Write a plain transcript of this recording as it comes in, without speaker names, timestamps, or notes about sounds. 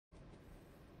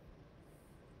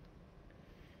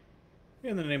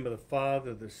In the name of the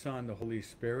Father, the Son, the Holy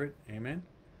Spirit. Amen.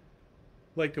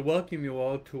 I'd like to welcome you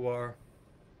all to our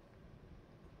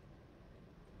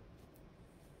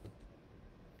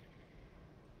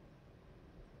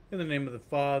in the name of the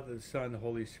Father, the Son, the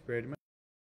Holy Spirit. Amen.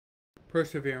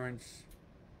 Perseverance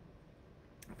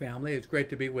family, it's great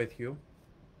to be with you.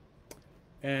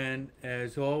 And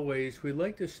as always, we'd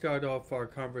like to start off our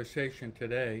conversation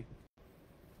today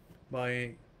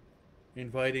by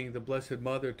inviting the Blessed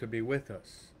Mother to be with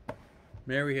us.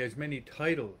 Mary has many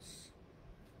titles,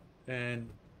 and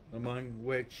among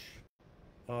which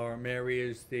are Mary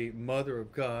is the Mother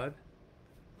of God,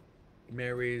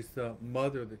 Mary is the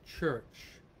Mother of the Church,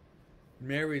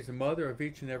 Mary is the Mother of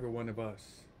each and every one of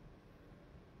us.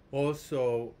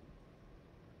 Also,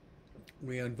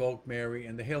 we invoke Mary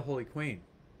and the Hail Holy Queen.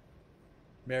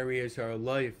 Mary is our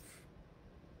life,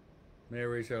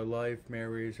 Mary is our life,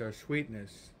 Mary is our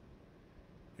sweetness,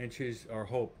 and she's our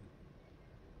hope.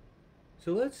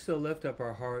 So let's lift up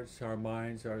our hearts, our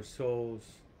minds, our souls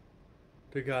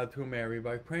to God through Mary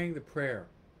by praying the prayer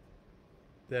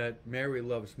that Mary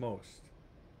loves most.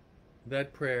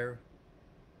 That prayer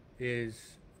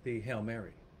is the Hail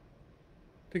Mary.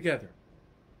 Together.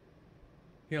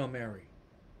 Hail Mary,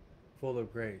 full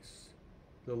of grace,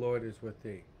 the Lord is with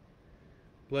thee.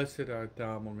 Blessed art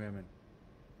thou among women,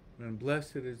 and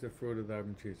blessed is the fruit of thy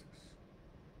womb, Jesus.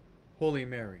 Holy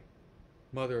Mary,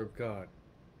 Mother of God,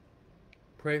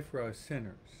 pray for us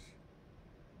sinners,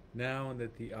 now and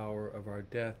at the hour of our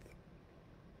death.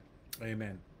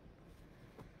 Amen.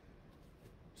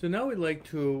 So now we'd like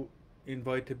to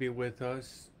invite to be with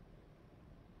us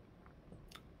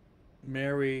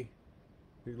Mary.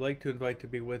 We'd like to invite to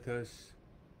be with us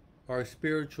our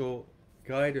spiritual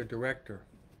guide or director.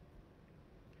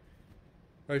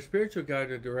 Our spiritual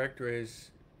guide or director is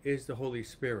the Holy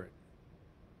Spirit.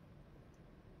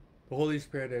 The Holy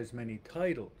Spirit has many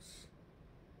titles.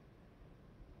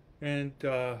 And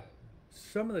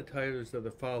some of the titles are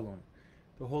the following.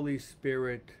 The Holy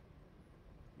Spirit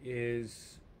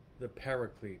is the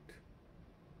Paraclete.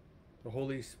 The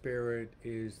Holy Spirit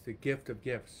is the gift of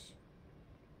gifts.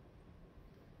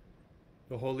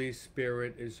 The Holy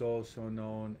Spirit is also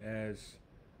known as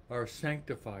our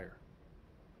sanctifier.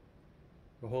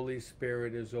 The Holy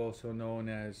Spirit is also known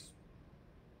as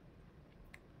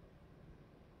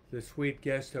the sweet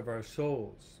guest of our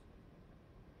souls.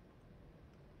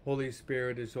 Holy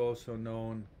Spirit is also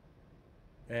known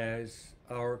as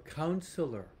our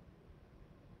counselor.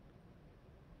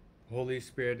 Holy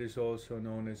Spirit is also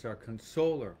known as our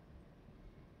consoler.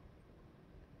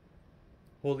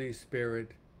 Holy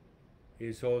Spirit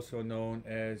is also known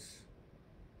as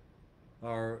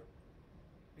our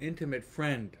intimate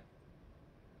friend.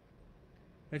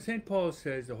 And St. Paul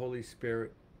says the Holy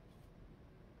Spirit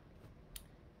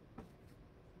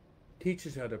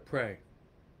teaches how to pray.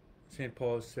 St.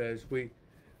 Paul says we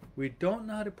don't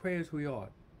know how to pray as we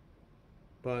ought,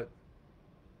 but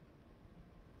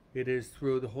it is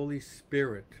through the Holy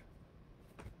Spirit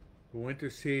who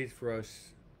intercedes for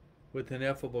us with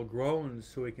ineffable groans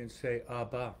so we can say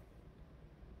Abba.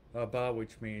 Abba,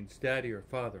 which means daddy or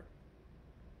father.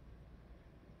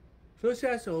 So let's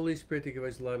ask the Holy Spirit to give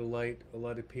us a lot of light, a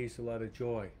lot of peace, a lot of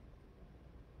joy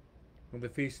on the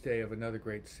feast day of another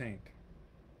great saint.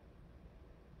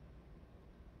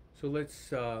 So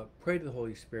let's pray to the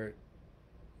Holy Spirit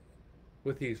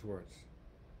with these words.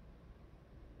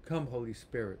 Come, Holy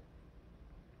Spirit,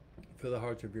 fill the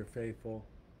hearts of your faithful,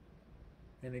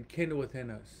 and enkindle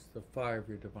within us the fire of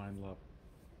your divine love.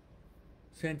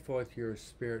 Send forth your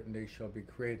Spirit, and they shall be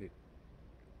created.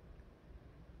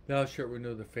 Thou shalt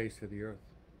renew the face of the earth.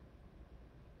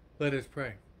 Let us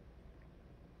pray.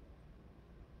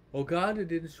 O God, who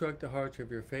did instruct the hearts of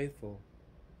your faithful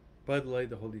by the light of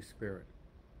the Holy Spirit,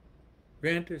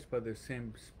 grant us by the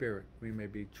same Spirit we may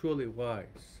be truly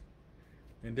wise,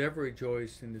 and ever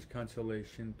rejoice in his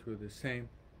consolation through the same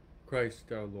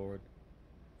Christ our Lord.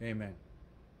 Amen.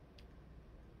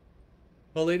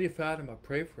 Our Lady of Fatima,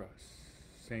 pray for us.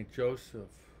 Saint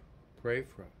Joseph, pray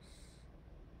for us.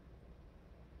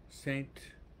 Saint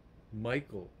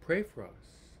Michael, pray for us.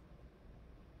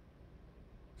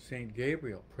 Saint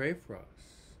Gabriel, pray for us.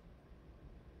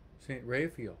 Saint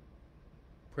Raphael,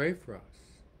 pray for us.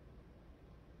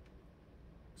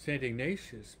 Saint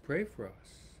Ignatius, pray for us.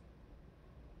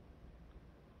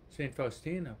 Saint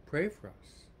Faustina, pray for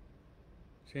us.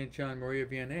 Saint John Maria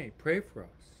Vianney, pray for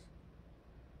us.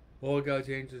 All God's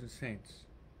angels and saints,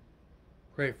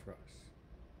 pray for us.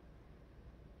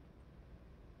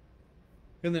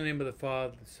 In the name of the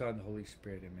Father, the Son, and the Holy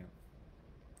Spirit, amen.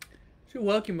 So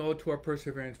welcome all to our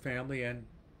Perseverance family, and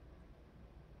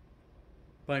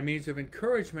By means of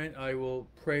encouragement, I will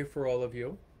pray for all of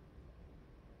you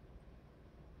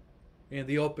in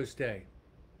the Opus Dei,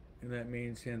 and that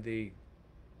means in the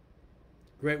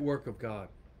great work of God.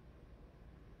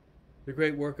 The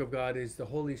great work of God is the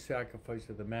holy sacrifice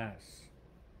of the Mass.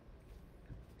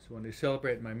 So when I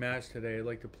celebrate my Mass today, I'd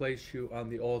like to place you on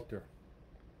the altar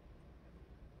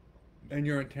and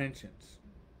your intentions.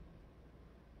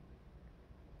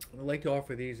 I'd like to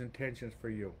offer these intentions for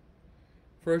you.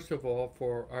 First of all,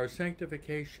 for our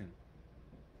sanctification.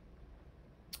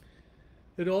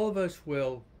 That all of us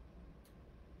will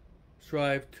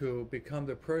strive to become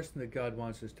the person that God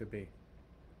wants us to be.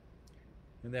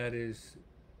 And that is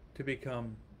to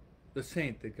become the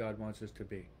saint that God wants us to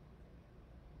be.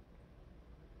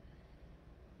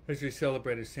 As we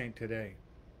celebrate a saint today.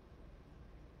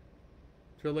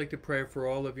 So I'd like to pray for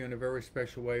all of you in a very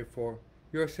special way for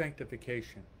your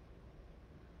sanctification.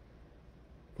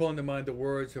 Calling to mind the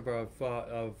words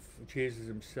of Jesus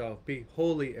himself, be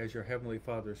holy as your heavenly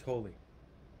Father is holy.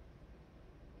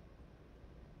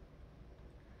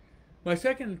 My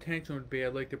second intention would be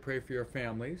I'd like to pray for your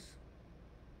families,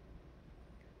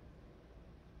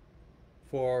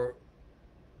 for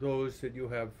those that you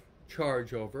have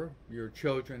charge over, your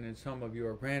children, and some of you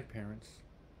are grandparents,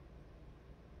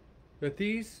 that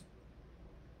these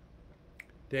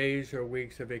days or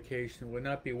weeks of vacation would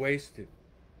not be wasted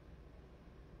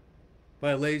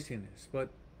by laziness,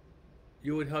 but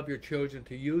you would help your children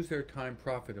to use their time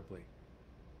profitably.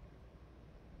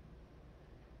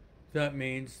 That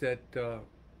means that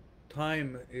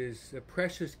time is a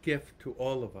precious gift to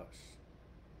all of us.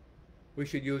 We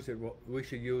should use it. We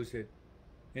should use it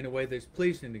in a way that's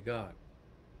pleasing to God.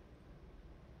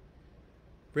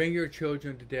 Bring your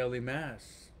children to daily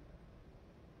Mass.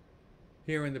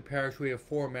 Here in the parish we have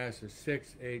 4 Masses,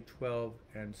 6, 8, 12,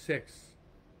 and 6.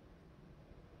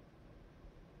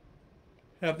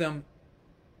 Have them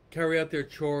carry out their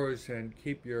chores and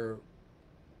keep your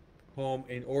home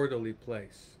an orderly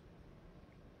place.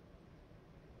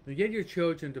 And get your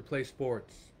children to play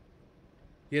sports.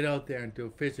 Get out there and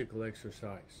do physical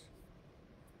exercise.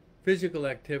 Physical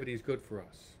activity is good for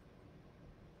us.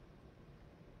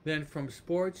 Then from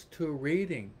sports to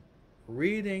reading.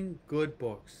 Reading good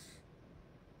books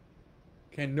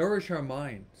can nourish our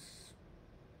minds.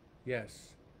 Yes.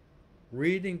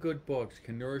 Reading good books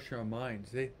can nourish our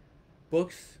minds.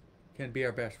 Books can be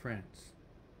our best friends.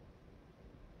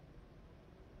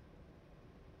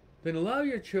 Then allow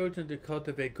your children to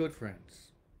cultivate good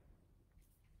friends.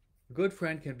 A good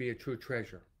friend can be a true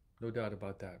treasure, no doubt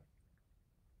about that.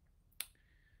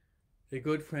 A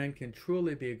good friend can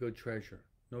truly be a good treasure,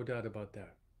 no doubt about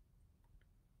that.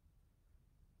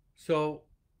 So,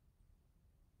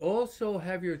 also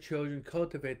have your children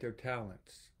cultivate their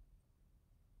talents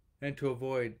and to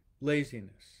avoid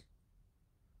laziness.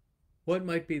 What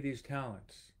might be these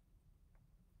talents?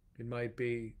 It might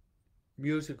be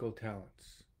musical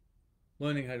talents,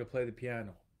 learning how to play the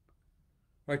piano.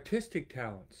 Artistic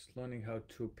talents, learning how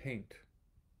to paint.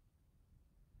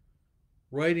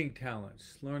 Writing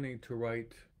talents, learning to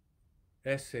write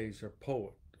essays or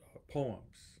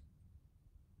poems.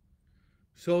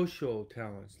 Social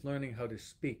talents, learning how to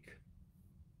speak.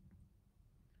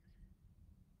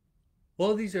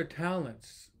 All these are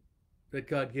talents that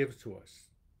God gives to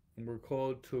us, and we're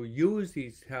called to use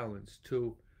these talents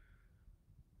to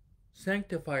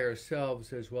sanctify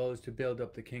ourselves as well as to build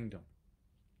up the kingdom.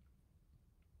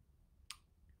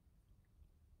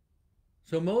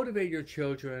 So motivate your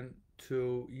children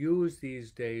to use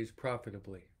these days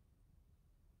profitably.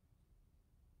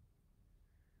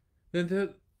 Then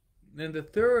the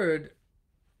third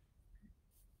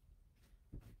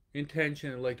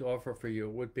intention I'd like to offer for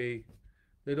you would be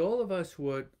that all of us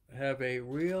would have a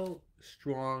real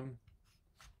strong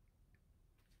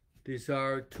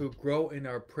desire to grow in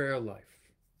our prayer life.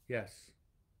 Yes.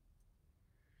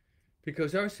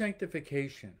 Because our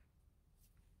sanctification,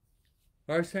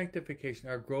 our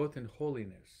growth in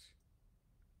holiness,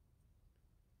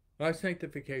 our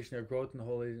growth in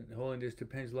holiness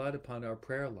depends a lot upon our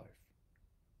prayer life.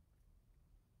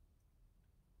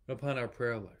 Upon our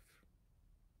prayer life.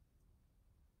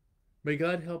 May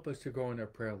God help us to grow in our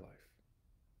prayer life.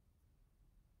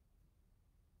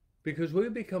 Because we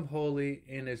become holy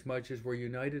in as much as we're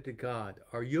united to God.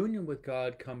 Our union with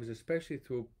God comes especially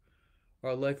through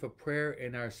our life of prayer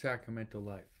and our sacramental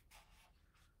life.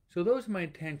 So those are my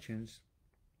intentions.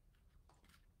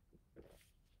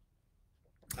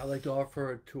 I'd like to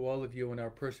offer to all of you in our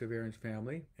Perseverance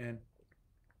family, and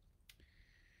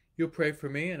you pray for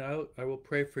me and I will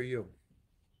pray for you.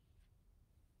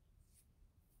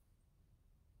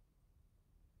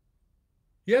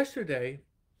 Yesterday,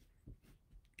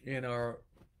 in our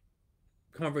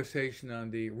conversation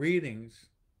on the readings,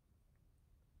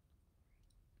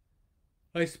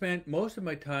 I spent most of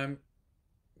my time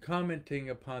commenting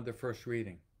upon the first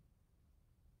reading.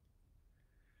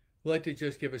 I'd like to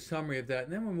just give a summary of that,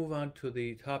 and then we'll move on to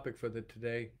the topic for the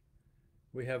today.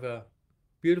 We have a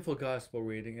beautiful gospel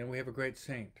reading, and we have a great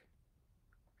saint.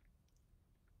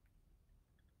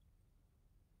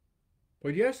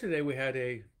 But yesterday we had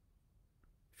a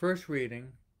first reading,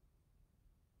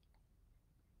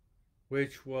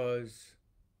 which was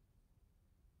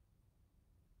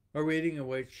a reading in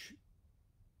which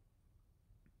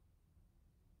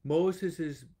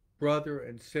Moses' brother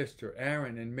and sister,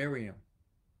 Aaron and Miriam,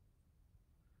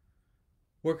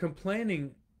 were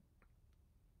complaining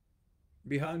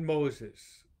about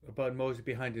Moses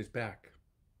behind his back.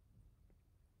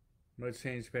 Let's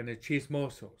say in Spanish,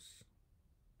 chismosos.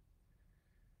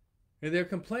 And they're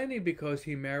complaining because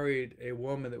he married a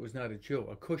woman that was not a Jew,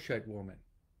 a Cushite woman.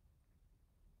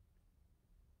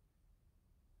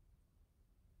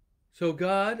 So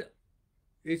God,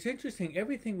 it's interesting,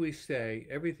 everything we say,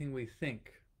 everything we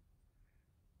think,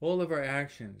 all of our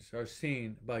actions are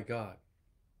seen by God.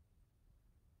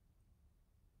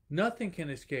 Nothing can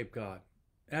escape God.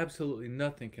 Absolutely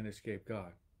nothing can escape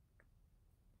God.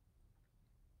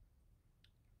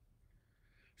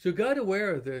 So God,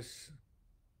 aware of this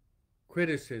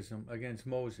criticism against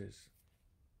Moses,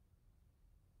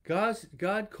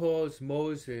 God calls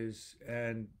Moses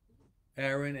and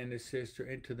Aaron and his sister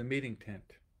into the meeting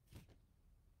tent,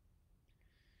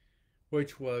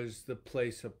 which was the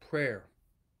place of prayer.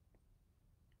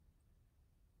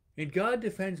 And God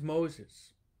defends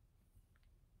Moses.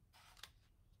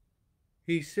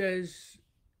 He says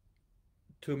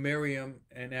to Miriam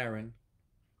and Aaron,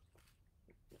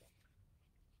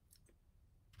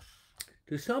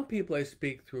 to some people I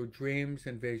speak through dreams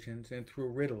and visions and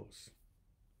through riddles.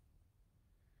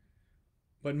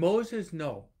 But Moses,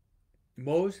 no.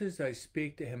 Moses, I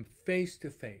speak to him face to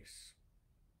face,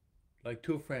 like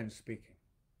two friends speaking.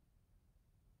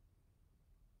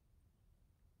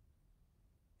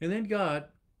 And then God,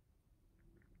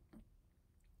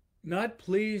 not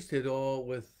pleased at all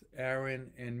with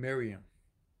Aaron and Miriam.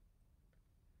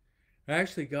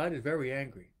 Actually, God is very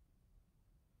angry.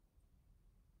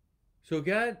 So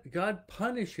God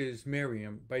punishes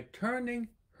Miriam by turning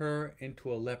her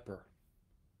into a leper.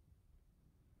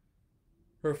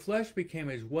 Her flesh became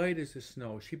as white as the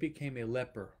snow. She became a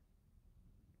leper.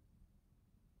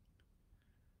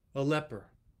 A leper.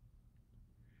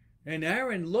 And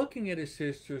Aaron, looking at his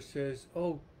sister, says,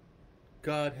 "Oh,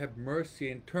 God, have mercy,"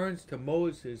 and turns to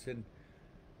Moses,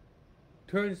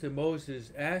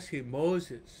 asking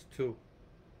Moses to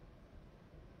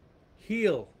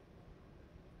heal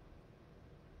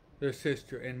their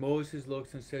sister. And Moses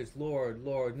looks and says, "Lord,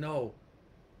 Lord, no,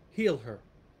 heal her."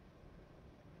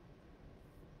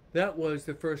 That was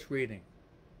the first reading.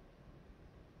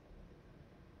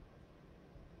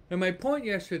 And my point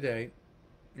yesterday,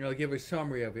 and I'll give a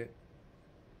summary of it,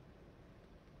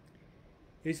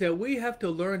 is that we have to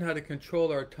learn how to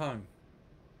control our tongue.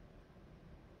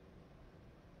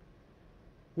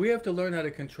 We have to learn how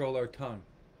to control our tongue.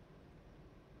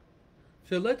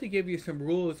 So I'd like to give you some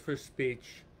rules for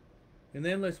speech, and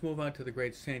then let's move on to the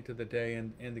great saint of the day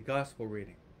and the gospel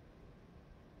reading.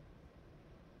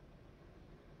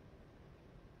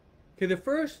 Okay, the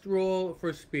first rule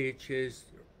for speech is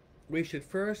we should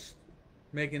first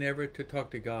make an effort to talk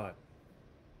to God.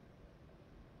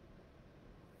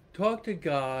 Talk to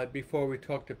God before we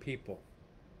talk to people.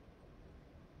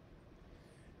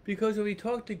 Because if we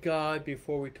talk to God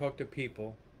before we talk to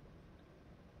people,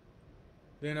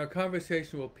 then our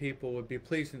conversation with people would be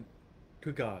pleasing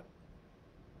to God.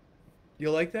 You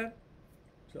like that?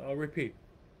 So I'll repeat.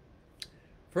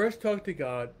 First talk to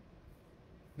God,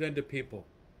 then to people.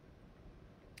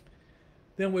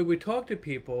 Then when we talk to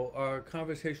people, our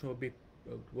conversation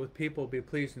with people will be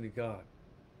pleasing to God.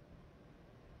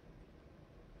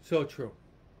 So true.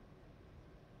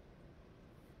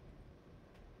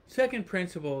 Second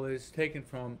principle is taken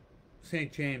from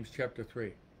St. James chapter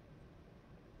 3.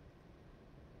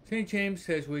 St. James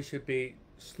says we should be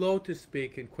slow to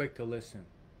speak and quick to listen.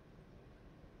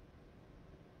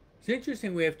 It's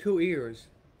interesting, we have two ears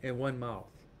and one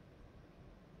mouth,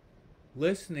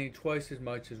 listening twice as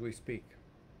much as we speak.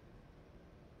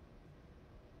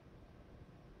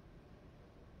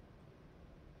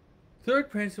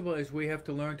 Third principle is we have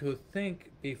to learn to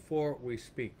think before we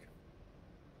speak.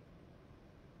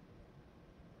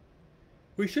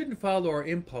 We shouldn't follow our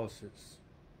impulses.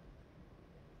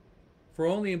 If we're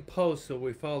only impulsive,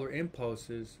 we follow our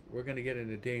impulses, we're going to get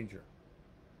into danger.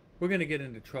 We're going to get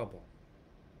into trouble.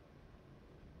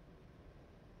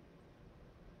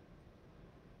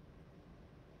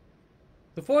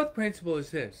 The fourth principle is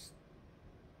this,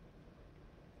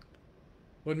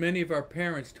 what many of our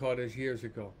parents taught us years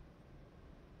ago.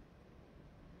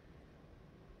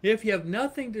 If you have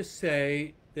nothing to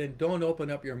say, then don't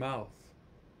open up your mouth.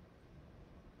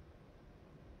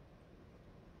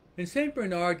 And St.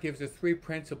 Bernard gives us 3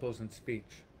 principles in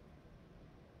speech.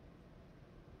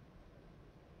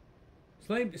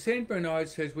 St. Bernard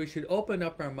says we should open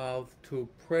up our mouth to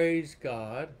praise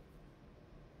God,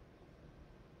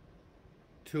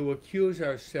 to accuse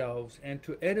ourselves, and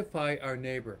to edify our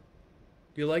neighbor.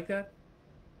 Do you like that?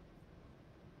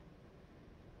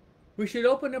 We should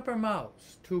open up our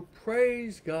mouths to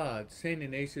praise God. St.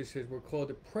 Ignatius says we're called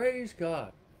to praise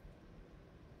God,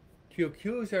 to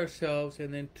accuse ourselves,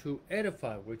 and then to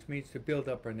edify, which means to build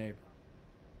up our neighbor.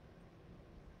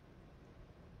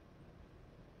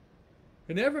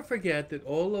 And never forget that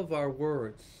all of our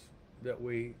words that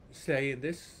we say in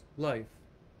this life,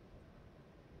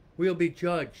 we'll be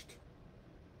judged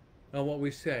on what we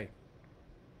say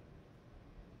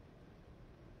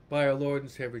by our Lord and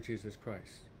Savior Jesus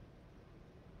Christ.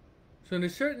 So in a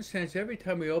certain sense, every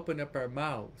time we open up our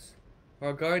mouths,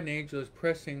 our guardian angel is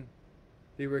pressing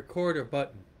the recorder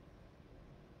button.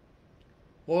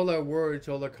 All our words,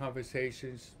 all our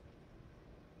conversations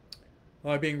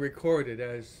are being recorded,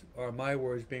 as are my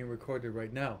words being recorded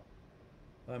right now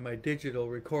on my digital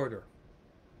recorder.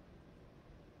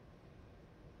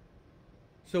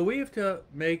 So we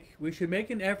should make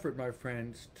an effort, my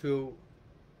friends, to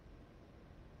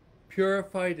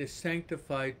purify, to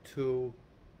sanctify, to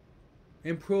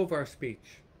improve our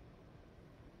speech.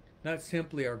 Not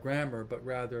simply our grammar, but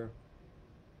rather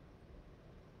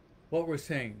what we're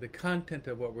saying, the content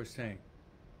of what we're saying.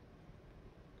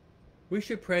 We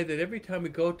should pray that every time we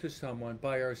go to someone,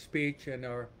 by our speech and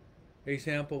our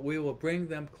example, we will bring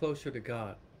them closer to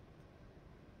God.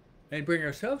 And bring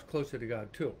ourselves closer to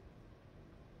God too.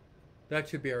 That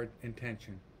should be our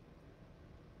intention.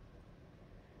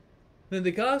 Then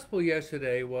the gospel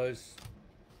yesterday was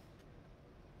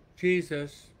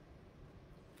Jesus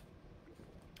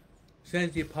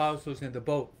sends the apostles in the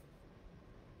boat.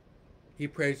 He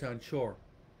prays on shore.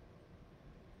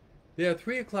 There,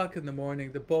 3 o'clock in the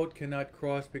morning, the boat cannot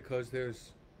cross because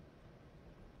there's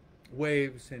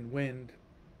waves and wind.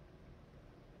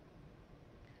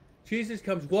 Jesus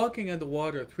comes walking on the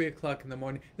water at 3 o'clock in the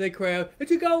morning. They cry out,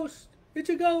 "It's a ghost! It's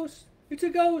a ghost! It's a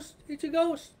ghost! It's a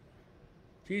ghost!"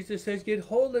 Jesus says, "Get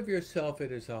hold of yourself,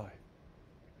 it is I."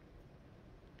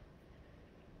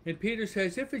 And Peter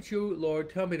says, "If it's you, Lord,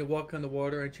 tell me to walk on the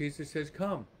water." And Jesus says,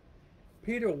 "Come."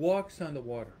 Peter walks on the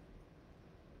water.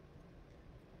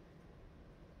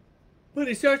 But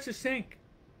he starts to sink.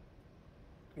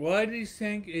 Why did he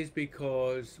sink? Is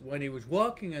because when he was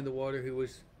walking on the water, he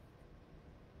was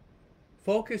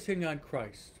focusing on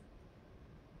Christ.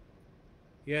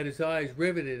 He had his eyes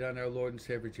riveted on our Lord and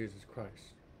Savior Jesus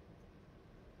Christ.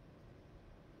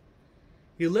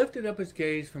 He lifted up his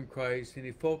gaze from Christ and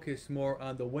he focused more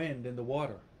on the wind and the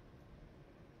water.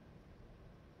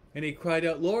 And he cried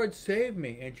out, "Lord, save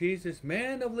me." And Jesus,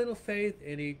 man of little faith,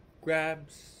 and he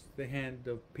grabs the hand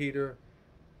of Peter,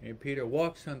 and Peter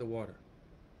walks on the water.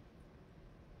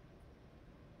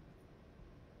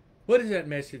 What is that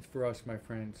message for us, my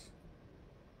friends?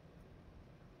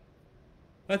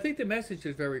 I think the message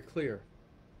is very clear.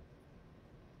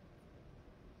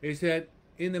 Is that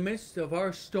in the midst of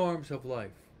our storms of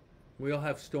life, we all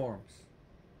have storms.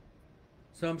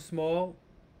 Some small,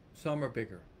 some are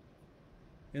bigger.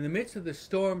 In the midst of the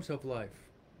storms of life,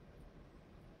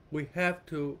 we have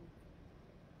to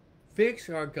fix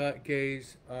our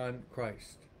gaze on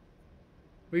Christ.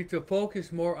 We have to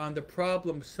focus more on the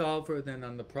problem solver than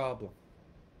on the problem.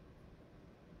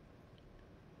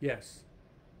 Yes,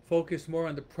 focus more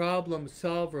on the problem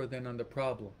solver than on the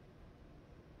problem.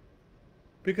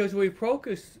 Because if we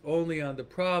focus only on the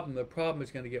problem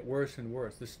is going to get worse and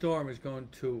worse. The storm is going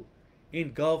to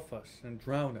engulf us and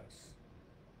drown us.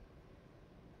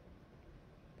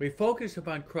 We focus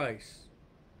upon Christ.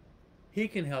 He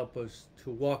can help us to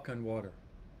walk on water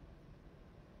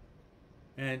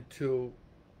and to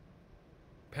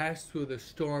pass through the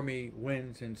stormy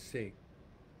winds and sea.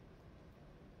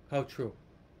 How true.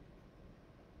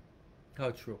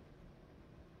 How true.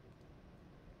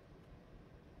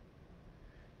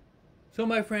 So,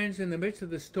 my friends, in the midst of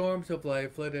the storms of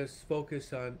life, let us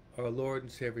focus on our Lord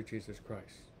and Savior Jesus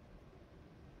Christ.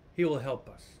 He will help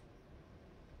us.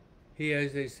 He,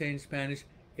 as they say in Spanish,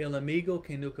 el amigo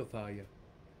que nunca falla.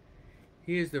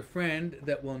 He is the friend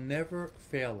that will never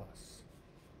fail us.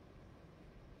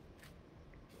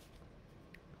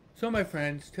 So, my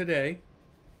friends, today,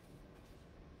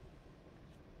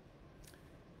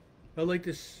 I'd like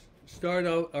to start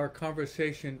out our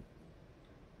conversation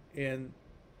in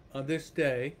on this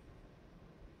day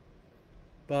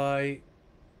by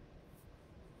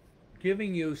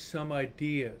giving you some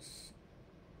ideas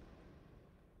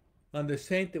on the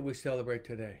saint that we celebrate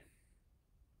today.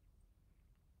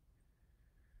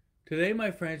 Today,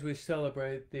 my friends, we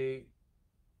celebrate the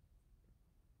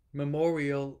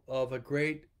memorial of a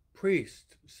great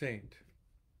priest saint.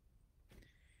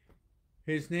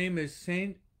 His name is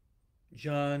Saint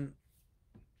John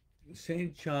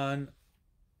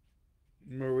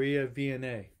Maria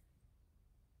Vianney,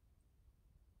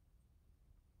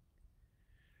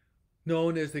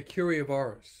 known as the Curé of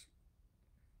Ars.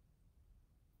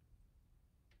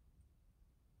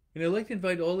 And I'd like to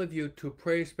invite all of you to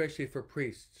pray especially for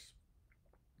priests,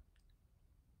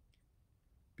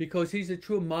 because he's a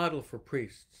true model for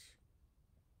priests.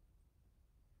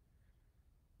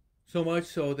 So much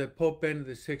so that Pope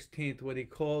Benedict XVI, when he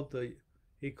called the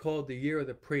year of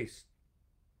the priest,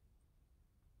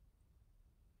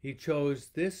 he chose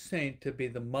this saint to be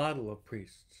the model of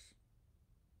priests.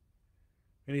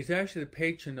 And he's actually the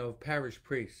patron of parish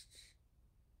priests.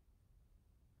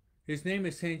 His name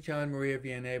is Saint John Maria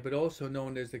Vianney, but also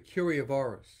known as the Curé of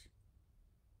Ars.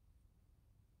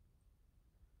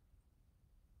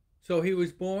 So he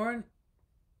was born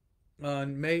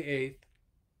on May 8th,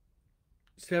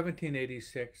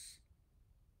 1786,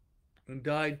 and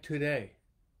died today.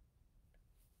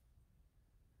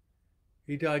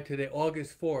 He died today,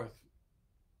 August 4th,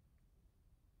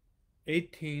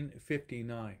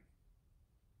 1859.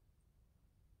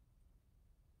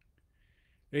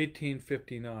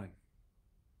 1859.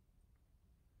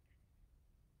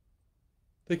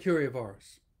 The Curé of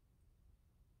Ars.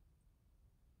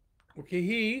 Okay,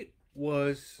 he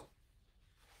was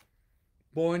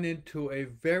born into a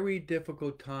very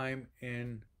difficult time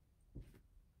in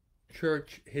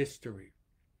church history,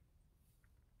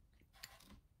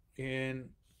 in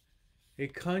a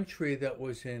country that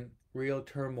was in real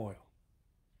turmoil.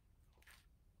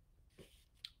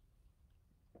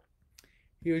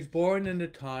 He was born in the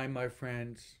time, my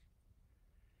friends,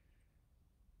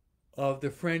 of the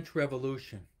French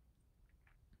Revolution.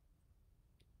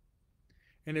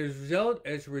 And as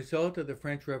a result of the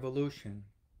French Revolution,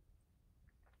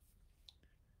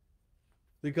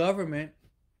 the government,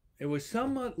 it was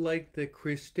somewhat like the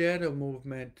Cristero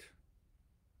movement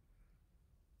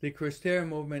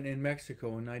in Mexico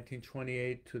in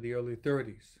 1928 to the early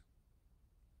 30s,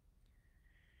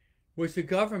 which the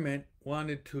government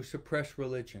wanted to suppress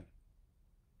religion.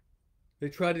 They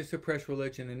tried to suppress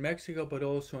religion in Mexico, but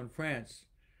also in France.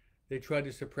 They tried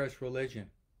to suppress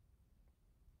religion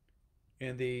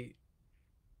in the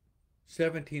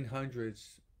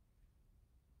 1700s,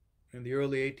 in the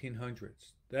early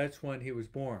 1800s. That's when he was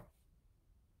born.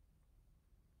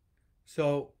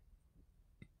 So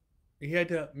he had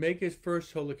to make his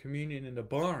first Holy Communion in the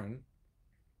barn,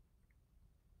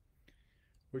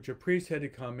 which a priest had to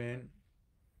come in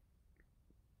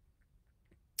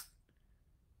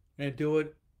and do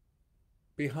it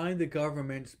behind the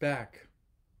government's back.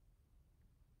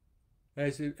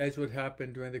 As would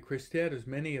happen during the Cristeros,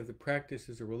 many of the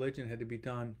practices of religion had to be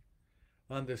done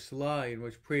on the sly, in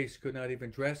which priests could not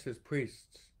even dress as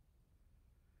priests.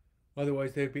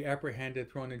 Otherwise, they'd be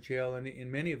apprehended, thrown in jail,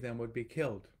 and many of them would be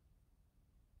killed.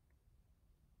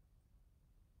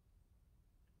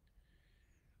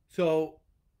 So,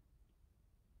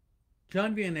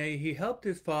 John Vianney, he helped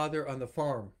his father on the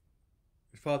farm.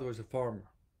 His father was a farmer.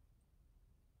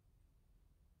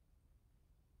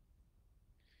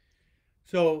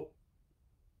 So,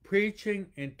 preaching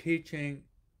and teaching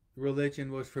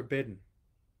religion was forbidden.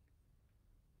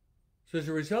 So as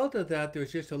a result of that, there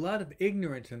was just a lot of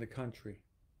ignorance in the country.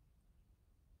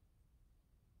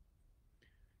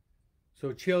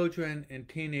 So children and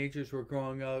teenagers were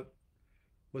growing up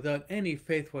without any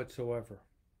faith whatsoever.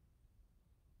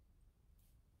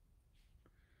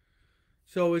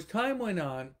 So as time went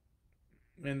on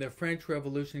and the French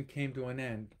Revolution came to an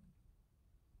end,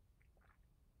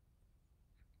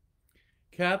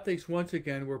 Catholics once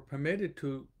again were permitted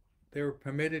to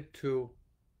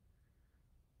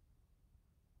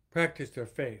practice their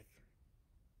faith.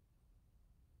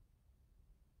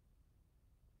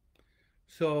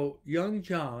 So young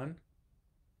John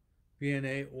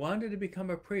Vianney wanted to become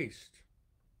a priest,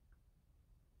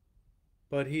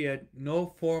 but he had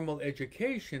no formal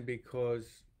education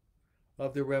because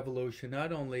of the revolution.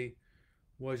 Not only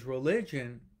was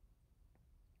religion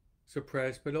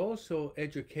suppressed, but also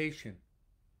education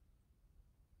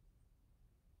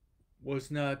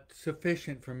was not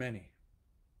sufficient for many.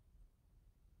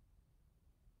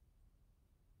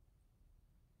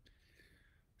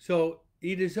 So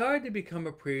he desired to become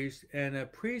a priest, and a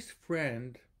priest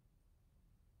friend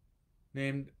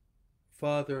named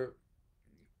Father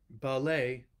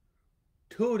Ballet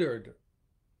tutored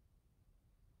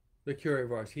the Curé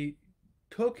of Ars. He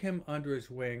took him under his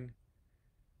wing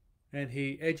and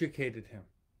he educated him.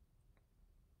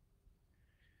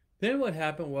 Then what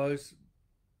happened was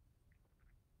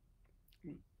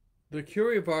the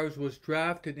Curé of Ars was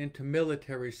drafted into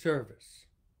military service.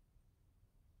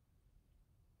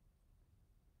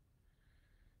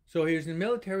 So he was in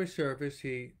military service.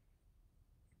 He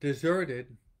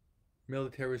deserted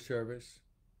military service,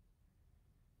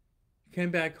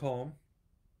 came back home,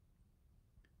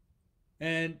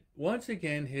 and once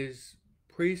again his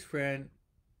priest friend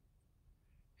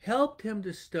helped him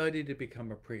to study to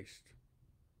become a priest.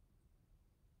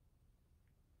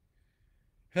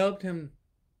 Helped him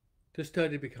to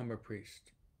study to become a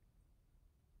priest.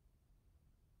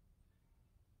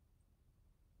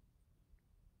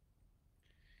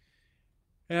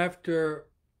 After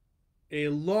a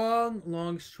long,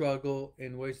 long struggle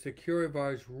in which the Curé of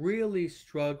Ars really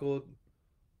struggled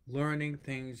learning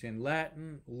things in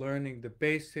Latin, learning the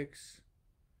basics,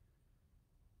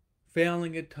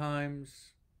 failing at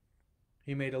times.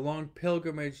 He made a long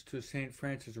pilgrimage to St.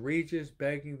 Francis Regis,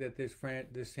 begging that this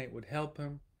saint would help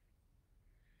him.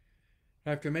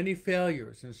 After many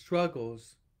failures and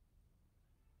struggles,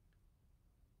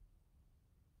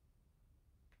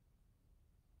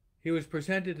 he was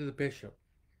presented to the bishop.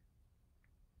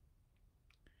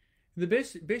 The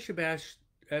bishop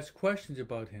asked questions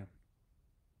about him.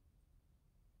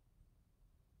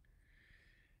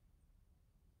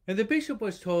 And the bishop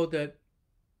was told that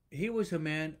he was a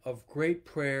man of great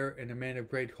prayer and a man of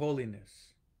great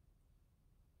holiness.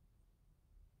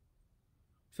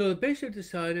 So the bishop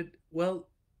decided, well,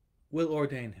 we'll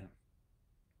ordain him.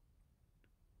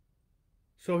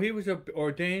 So he was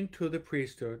ordained to the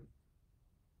priesthood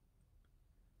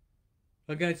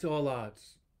against all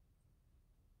odds.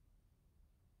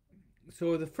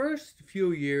 So the first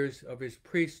few years of his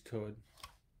priesthood,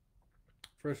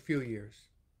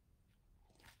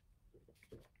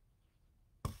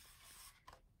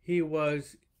 he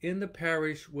was in the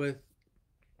parish with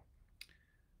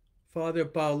Father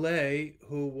Ballet,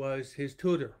 who was his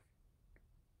tutor.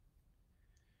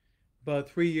 About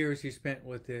 3 years he spent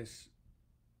with this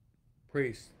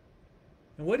priest.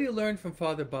 And what he learned from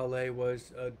Father Ballet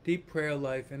was a deep prayer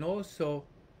life, and also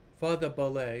Father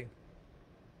Ballet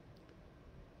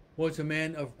was a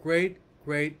man of great,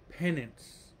 great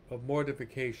penance, of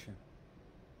mortification.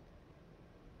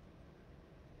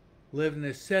 Lived an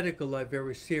ascetical life,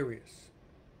 very serious.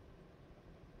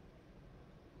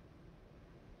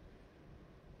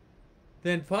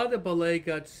 Then Father Ballet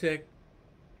got sick.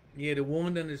 He had a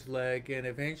wound on his leg, and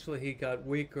eventually he got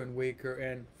weaker and weaker,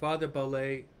 and Father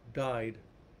Ballet died.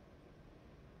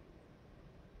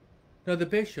 Now the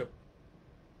bishop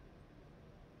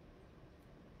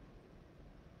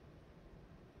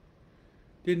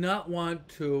did not want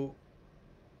to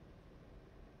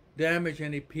damage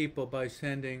any people by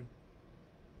sending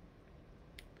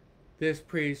this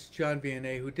priest, John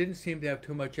Vianney, who didn't seem to have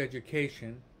too much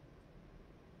education.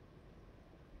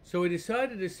 So he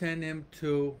decided to send him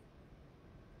to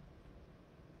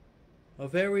a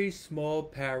very small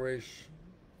parish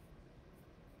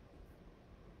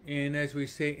in, as we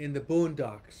say, in the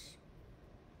boondocks,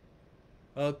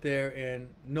 out there in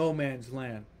no man's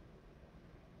land,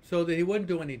 so that he wouldn't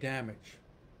do any damage.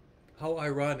 How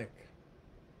ironic.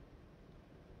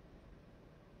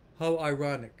 How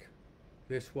ironic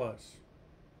this was.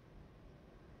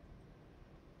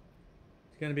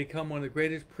 He's going to become one of the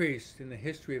greatest priests in the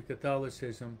history of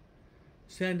Catholicism.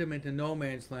 Send him into no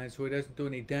man's land so he doesn't do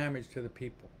any damage to the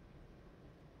people.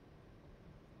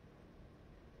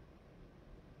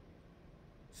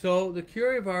 So the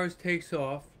Curé of Ars takes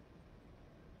off.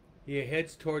 He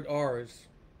heads toward Ars.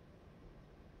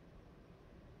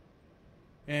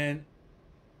 And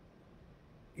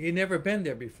he had never been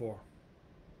there before.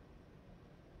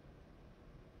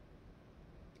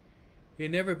 He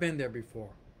had never been there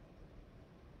before.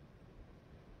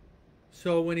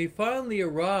 So when he finally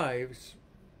arrives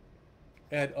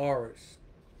at Ars,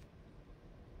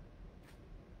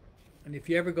 and if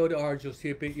you ever go to Ars, you'll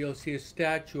see a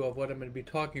statue of what I'm going to be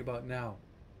talking about now.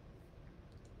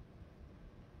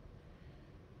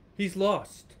 He's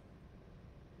lost.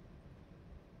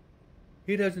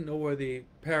 He doesn't know where the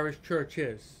parish church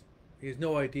is. He has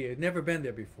no idea. He'd never been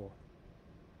there before.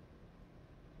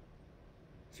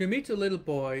 So he meets a little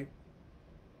boy,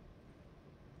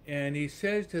 and he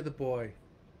says to the boy,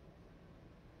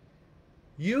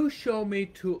 "You show me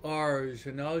to Ars,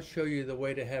 and I'll show you the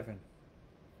way to heaven."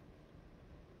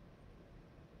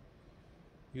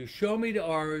 You show me to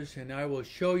ours, and I will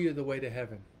show you the way to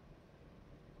heaven.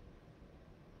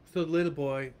 So the little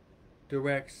boy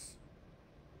directs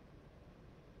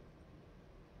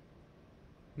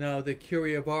now the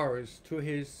Curé of Ars to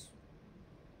his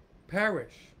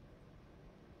parish.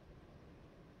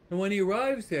 And when he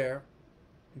arrives there,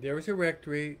 there is a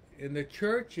rectory, and the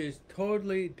church is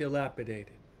totally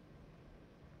dilapidated.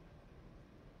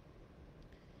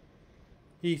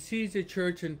 He sees the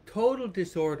church in total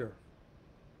disorder,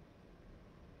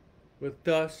 with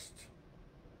dust,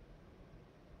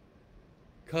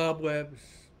 cobwebs.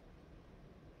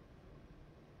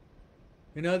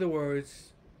 In other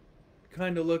words,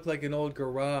 kind of looked like an old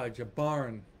garage, a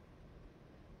barn,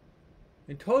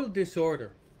 in total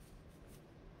disorder.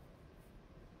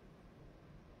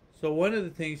 So one of the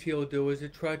things he'll do is to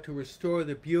try to restore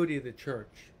the beauty of the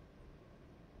church.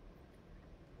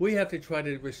 We have to try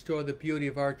to restore the beauty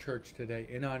of our church today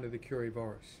in honor of the Curé of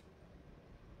Ars.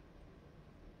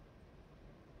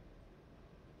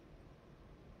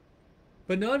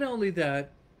 But not only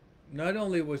that, not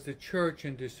only was the church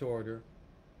in disorder,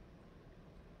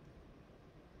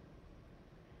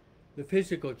 the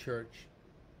physical church,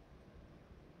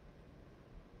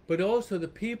 but also the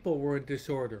people were in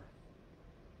disorder.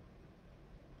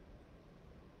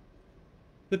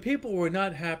 The people were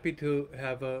not happy to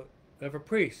have a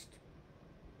priest.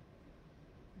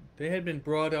 They had been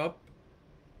brought up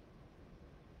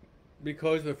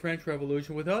because of the French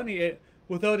Revolution without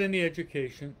any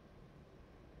education,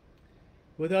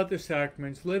 without the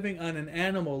sacraments, living on an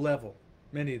animal level,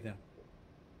 many of them.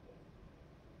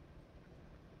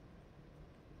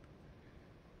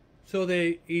 So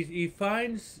he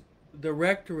finds the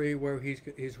rectory where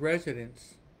his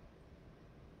residence,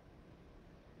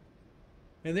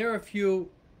 and there are a few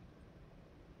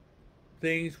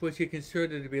things which he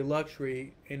considered to be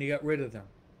luxury, and he got rid of them.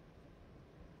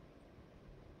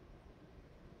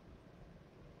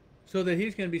 So that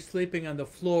he's going to be sleeping on the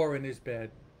floor in his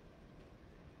bed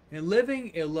and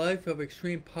living a life of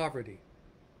extreme poverty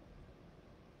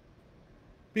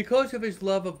because of his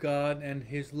love of God and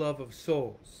his love of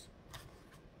souls.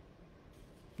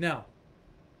 Now,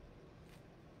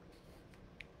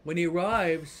 when he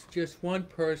arrives, just one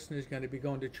person is going to be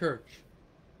going to church.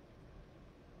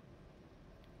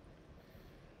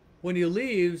 When he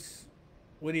leaves,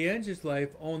 when he ends his life,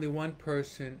 only one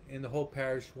person in the whole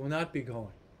parish will not be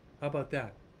going. How about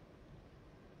that?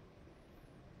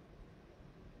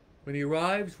 When he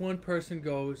arrives, one person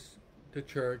goes to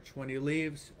church. When he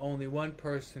leaves, only one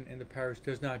person in the parish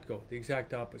does not go. The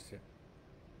exact opposite.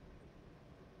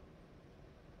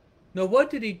 Now, what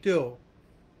did he do?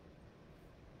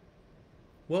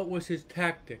 What was his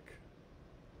tactic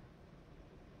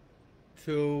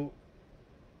to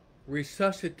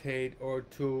resuscitate or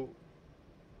to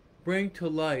bring to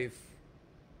life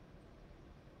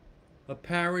a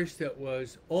parish that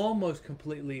was almost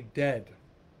completely dead?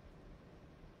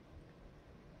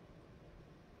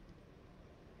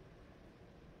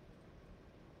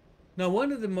 Now,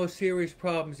 one of the most serious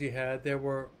problems he had, there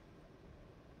were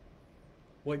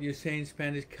what you say in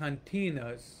Spanish,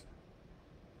 cantinas.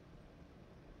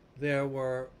 There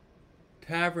were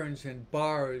taverns and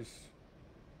bars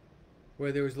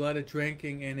where there was a lot of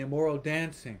drinking and immoral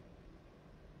dancing.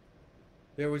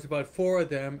 There was about 4 of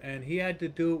them, and he had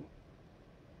to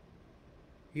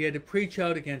preach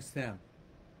out against them.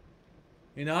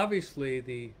 And obviously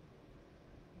the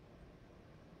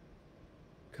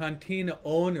cantina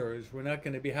owners were not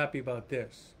going to be happy about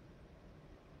this.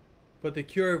 But the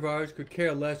Curé of Ars could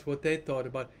care less what they thought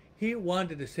about it. He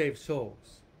wanted to save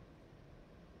souls.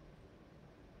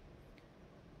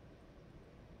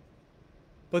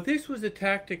 But this was the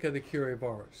tactic of the Curé of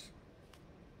Ars.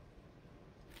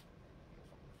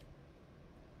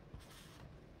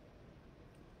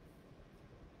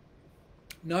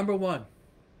 Number 1.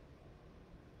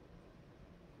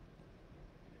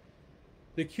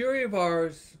 The Curé of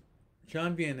Ars,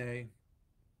 Jean Vianney,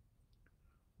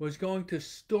 was going to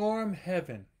storm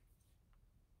heaven.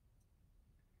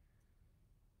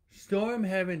 Storm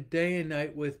heaven day and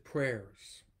night with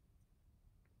prayers.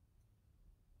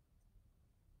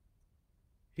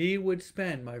 He would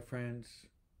spend, my friends,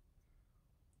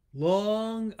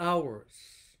 long hours,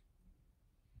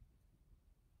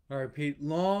 I repeat,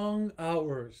 long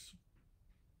hours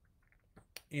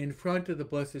in front of the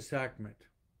Blessed Sacrament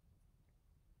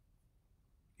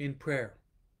in prayer.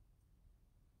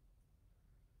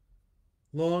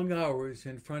 Long hours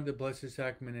in front of the Blessed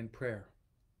Sacrament in prayer.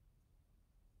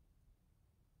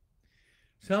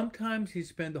 Sometimes he'd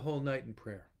spend the whole night in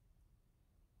prayer.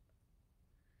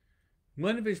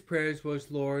 One of his prayers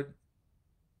was, Lord,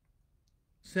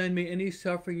 Send me any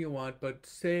suffering you want, but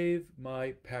save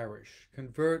my parish.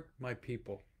 Convert my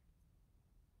people.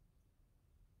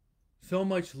 So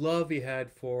much love he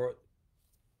had for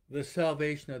the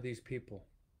salvation of these people.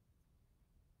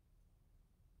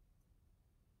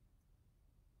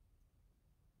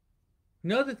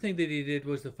 Another thing that he did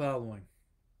was the following.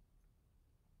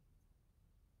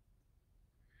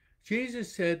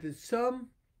 Jesus said that some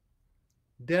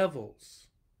devils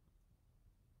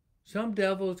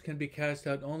can be cast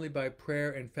out only by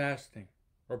prayer and fasting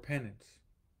or penance.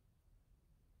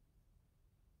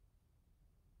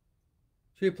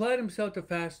 So he applied himself to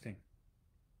fasting.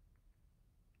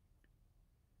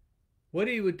 What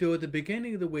he would do at the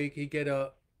beginning of the week, he'd get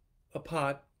a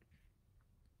pot,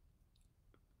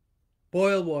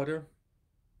 boil water,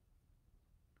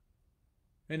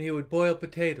 and he would boil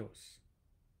potatoes.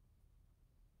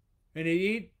 And he'd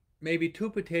eat maybe 2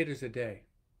 potatoes a day,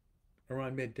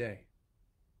 around midday.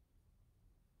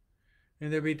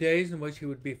 And there'd be days in which he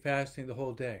would be fasting the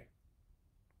whole day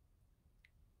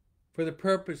for the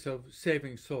purpose of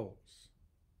saving souls.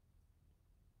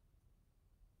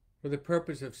 For the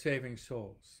purpose of saving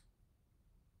souls.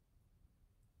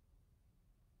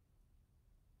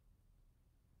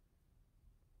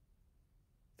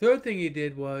 Third thing he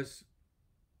did was,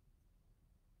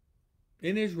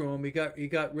 in his room, he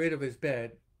got rid of his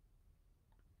bed,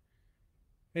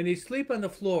 and he'd sleep on the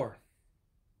floor.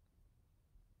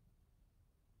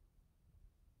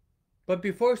 But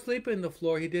before sleeping on the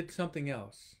floor, he did something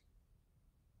else.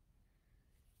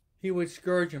 He would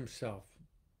scourge himself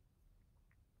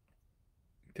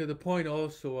to the point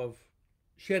also of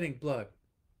shedding blood,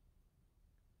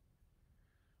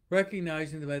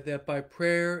 recognizing that by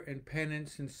prayer and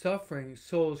penance and suffering,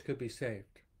 souls could be saved.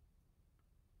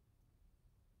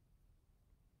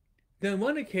 Then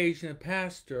one occasion, a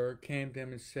pastor came to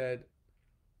him and said,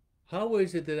 "How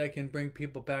is it that I can bring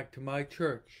people back to my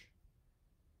church?"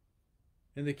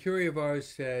 And the Curé of Ars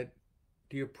said,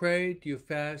 "Do you pray? Do you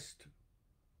fast?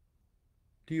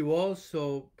 Do you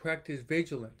also practice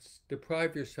vigilance?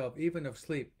 Deprive yourself even of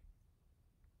sleep?"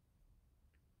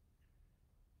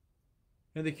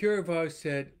 And the Curé of Ars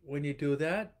said, "When you do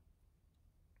that,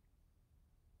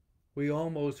 we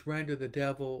almost render the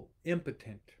devil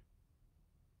impotent."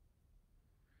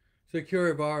 So the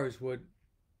Curé of Ars would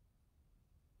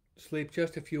sleep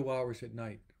just a few hours at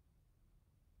night.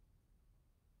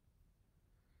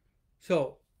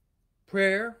 So,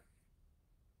 prayer,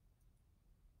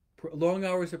 long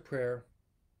hours of prayer,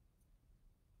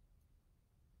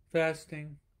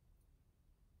 fasting,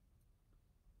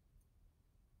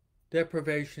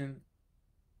 deprivation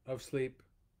of sleep,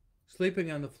 sleeping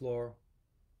on the floor,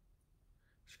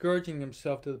 scourging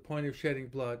himself to the point of shedding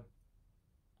blood.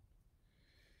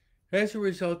 As a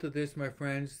result of this, my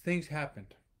friends, things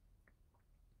happened.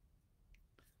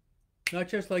 Not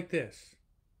just like this.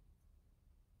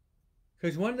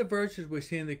 Because one of the virtues we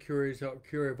see in the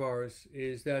Curé of Ars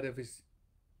is that of his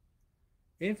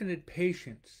infinite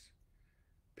patience.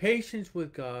 Patience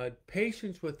with God,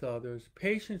 patience with others,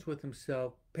 patience with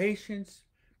himself, patience,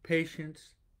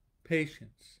 patience,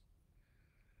 patience.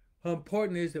 How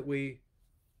important it is that we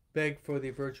beg for the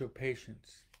virtue of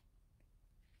patience.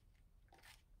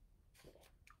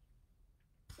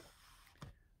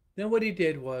 Then what he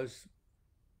did was,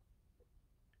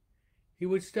 he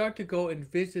would start to go and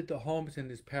visit the homes in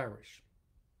his parish.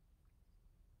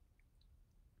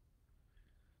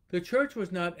 The church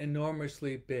was not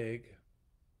enormously big,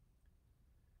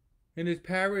 and his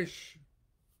parish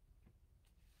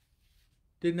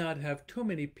did not have too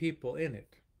many people in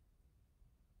it.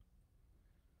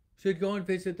 So he'd go and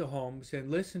visit the homes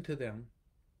and listen to them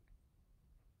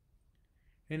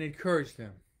and encourage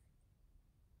them.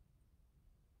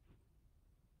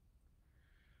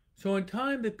 So in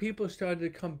time, the people started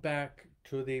to come back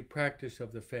to the practice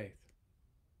of the faith.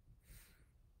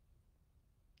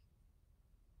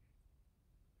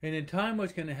 And in time,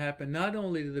 what's going to happen, not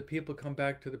only do the people come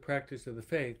back to the practice of the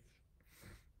faith,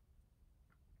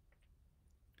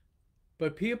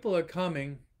 but people are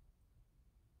coming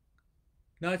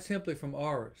not simply from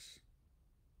Ars,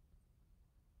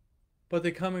 but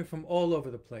they're coming from all over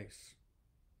the place.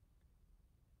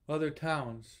 Other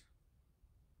towns,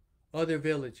 other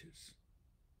villages,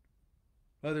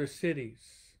 other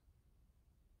cities,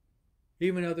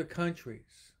 even other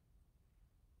countries.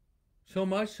 So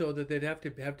much so that they'd have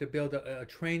to build a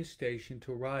train station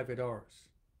to arrive at Ars.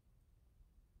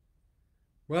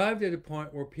 Arrived at a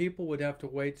point where people would have to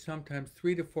wait sometimes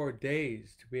 3 to 4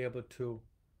 days to be able to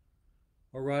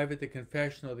arrive at the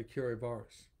confessional of the Curé of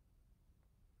Ars.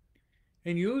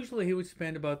 And usually he would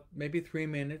spend about maybe 3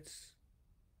 minutes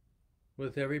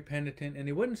with every penitent, and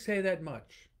he wouldn't say that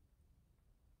much.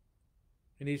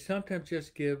 And he'd sometimes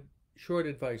just give short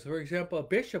advice. For example, a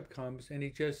bishop comes and he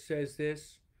just says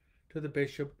this to the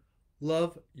bishop: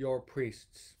 love your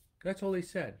priests. That's all he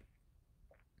said.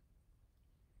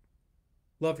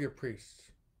 Love your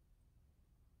priests.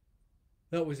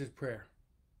 That was his prayer.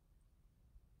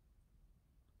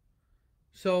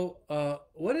 So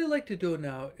what I'd like to do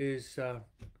now is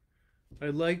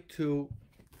I'd like to,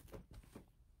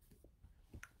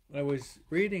 I was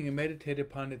reading and meditated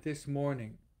upon it this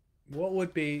morning. What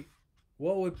would be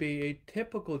a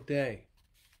typical day?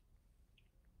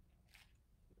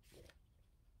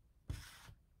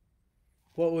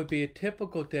 What would be a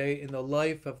typical day in the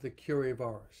life of the Curé of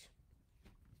Ars?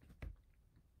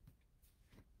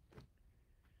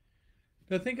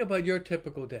 Now think about your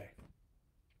typical day.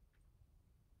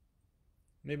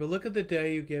 Maybe look at the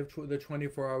day you give the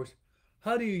 24 hours.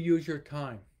 How do you use your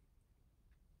time?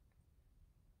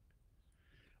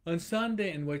 On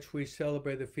Sunday, in which we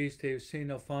celebrate the feast day of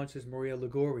St. Alphonsus Maria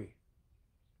Liguori,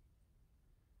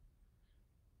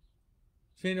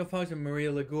 St. Alphonsus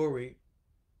Maria Liguori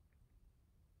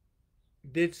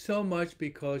did so much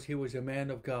because he was a man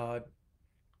of God.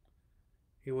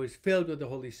 He was filled with the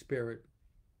Holy Spirit.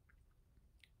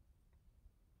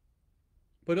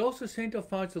 But also St.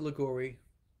 Alphonsus Liguori,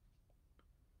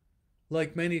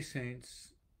 like many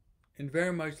saints, and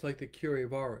very much like the Curé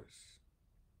of Ars,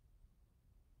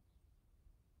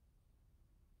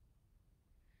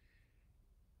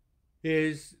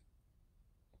 is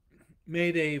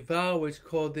made a vow. It's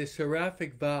called the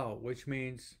seraphic vow, which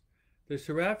means, the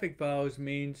seraphic vows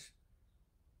means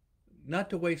not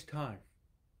to waste time,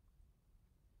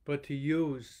 but to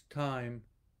use time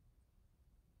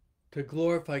to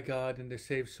glorify God and to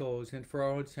save souls and for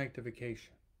our own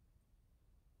sanctification.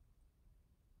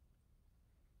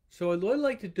 So what I'd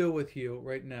like to do with you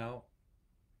right now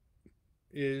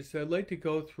is I'd like to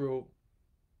go through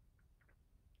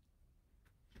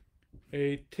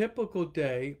a typical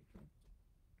day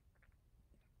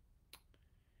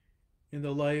in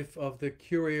the life of the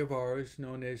Curé of Ars,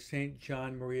 known as Saint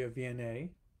John Maria Vianney.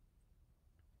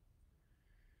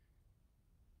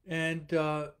 And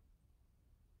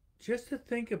just to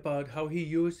think about how he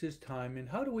used his time and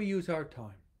how do we use our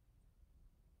time.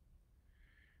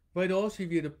 I'd also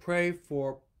of you to pray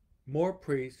for more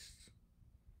priests,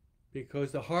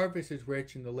 because the harvest is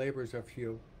rich and the labors are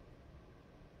few,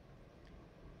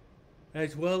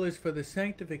 as well as for the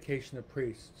sanctification of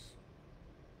priests.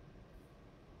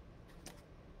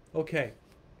 Okay.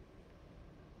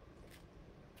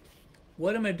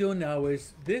 What I'm going to do now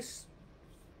is, this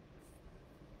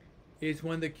is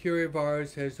when the Curé of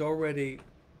Ars has already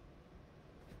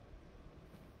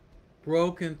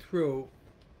broken through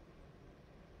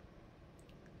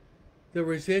the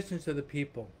resistance of the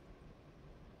people.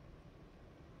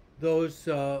 Those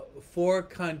 4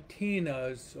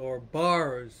 cantinas or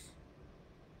bars,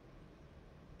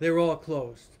 they were all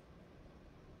closed.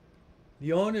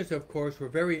 The owners, of course, were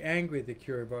very angry at the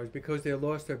Curé of Ars because they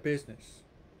lost their business.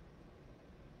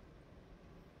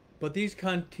 But these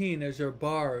cantinas or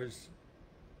bars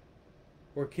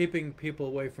were keeping people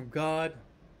away from God.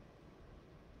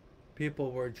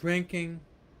 People were drinking.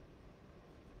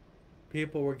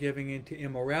 People were giving into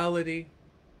immorality.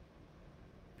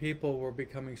 People were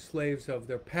becoming slaves of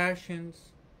their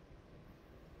passions.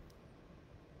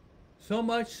 So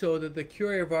much so that the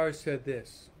Curé of Ars said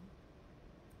this.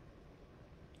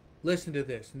 Listen to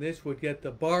this, and this would get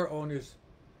the bar owners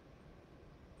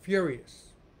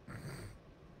furious.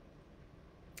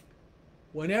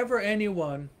 Whenever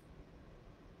anyone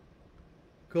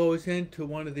goes into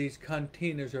one of these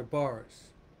cantinas or bars,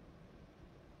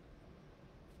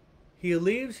 he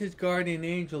leaves his guardian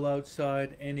angel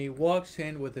outside and he walks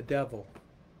in with the devil.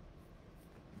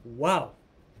 Wow.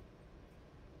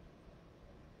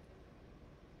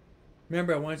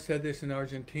 Remember, I once said this in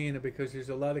Argentina, because there's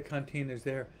a lot of cantinas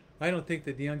there. I don't think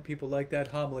that the young people like that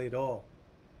homily at all.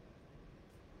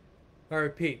 I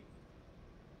repeat,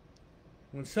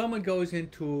 when someone goes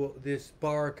into this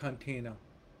bar cantina,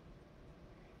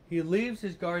 he leaves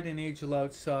his guardian angel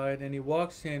outside and he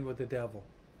walks in with the devil.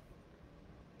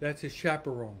 That's his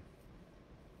chaperone.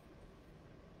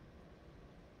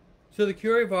 So the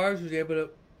Curé of Ars was able to,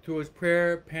 through his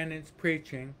prayer, penance,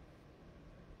 preaching,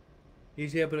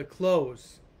 he's able to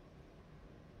close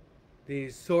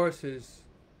these sources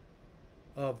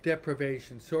of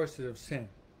deprivation, sources of sin.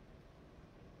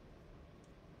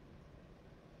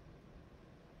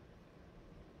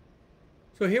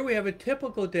 So here we have a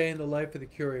typical day in the life of the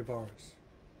Curé of Ars.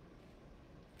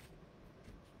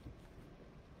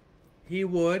 He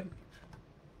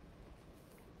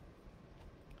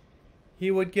he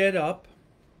would get up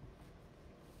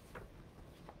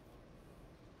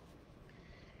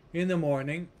in the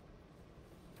morning.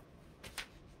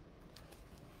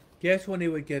 Guess when he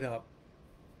would get up?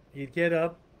 He'd get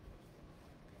up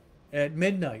at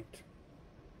midnight.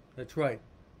 That's right.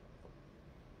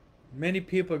 Many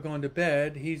people are going to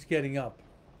bed. He's getting up.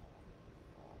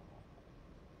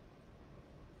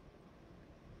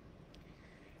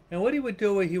 And what he would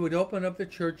do, he would open up the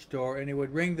church door and he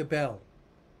would ring the bell.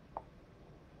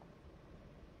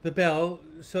 The bell,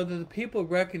 so that the people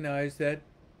recognize that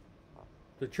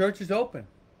the church is open.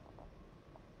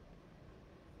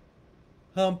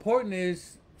 How important it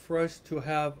is for us to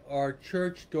have our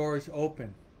church doors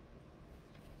open.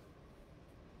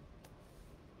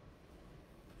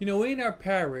 You know, we in our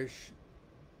parish,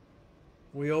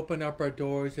 we open up our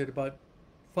doors at about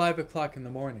 5 o'clock in the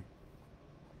morning.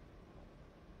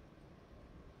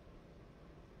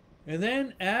 And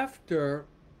then after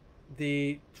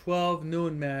the 12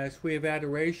 noon Mass, we have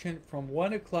adoration from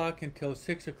 1 o'clock until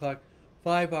 6 o'clock,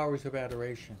 5 hours of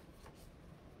adoration.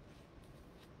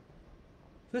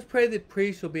 Let's pray that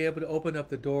priests will be able to open up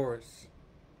the doors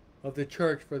of the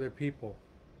church for their people.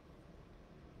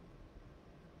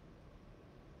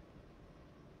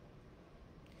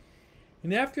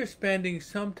 And after spending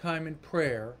some time in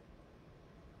prayer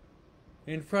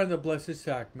in front of the Blessed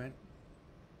Sacrament,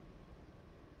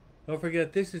 don't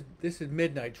forget this is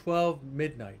midnight, 12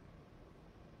 midnight.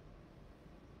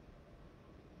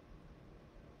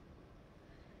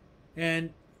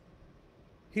 And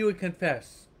he would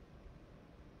confess.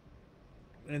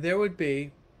 And there would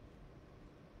be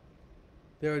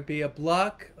a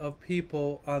block of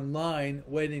people online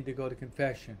waiting to go to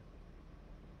confession.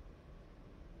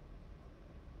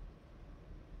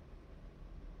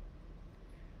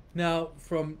 Now,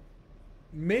 from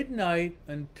midnight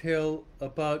until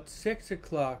about 6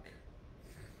 o'clock,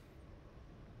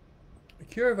 the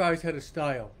Curé of Ars had a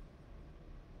style.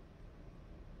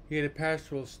 He had a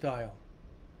pastoral style.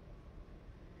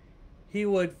 He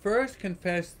would first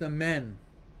confess the men.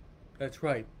 That's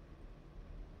right.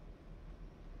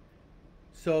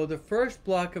 So the first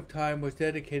block of time was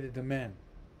dedicated to men.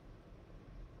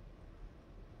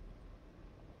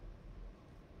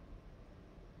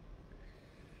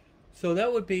 So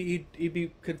that would be, he'd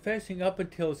be confessing up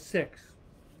until 6.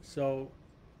 So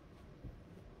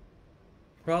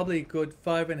probably a good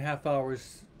 5.5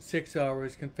 hours, 6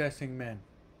 hours confessing men.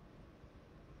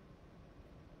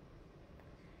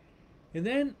 And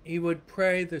then he would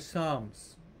pray the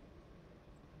Psalms.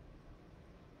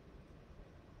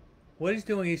 What he's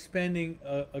doing, he's spending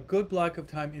a good block of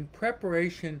time in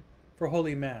preparation for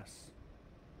Holy Mass.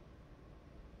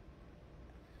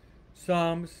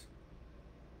 Psalms,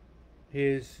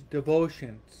 his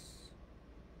devotions,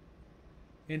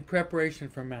 in preparation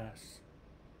for Mass.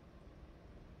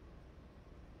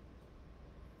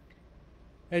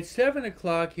 At 7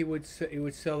 o'clock, he would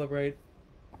celebrate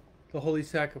the Holy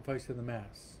Sacrifice of the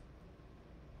Mass.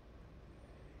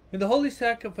 And the Holy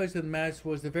Sacrifice of the Mass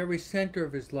was the very center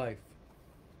of his life.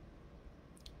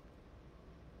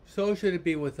 So should it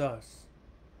be with us.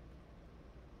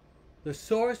 The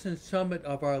source and summit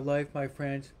of our life, my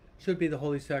friends, should be the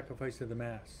Holy Sacrifice of the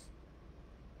Mass.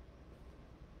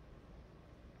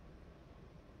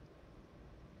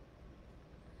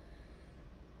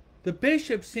 The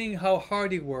bishop, seeing how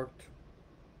hard he worked,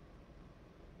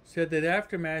 said that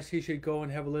after Mass he should go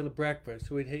and have a little breakfast.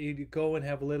 So he'd go and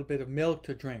have a little bit of milk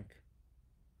to drink.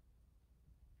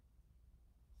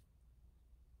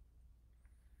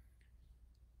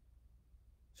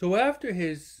 So after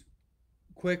his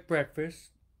quick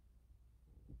breakfast,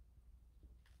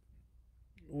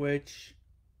 which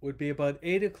would be about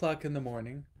 8 o'clock in the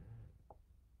morning,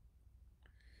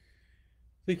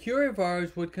 the Curé of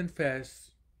Ars would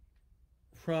confess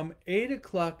from 8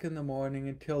 o'clock in the morning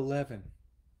until 11.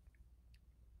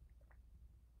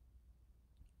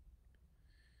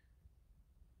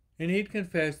 And he'd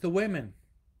confess the women.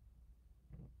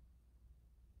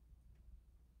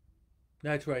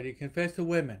 That's right, he'd confess the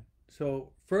women. So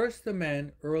first the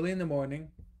men early in the morning.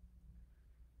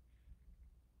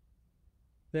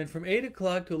 Then from 8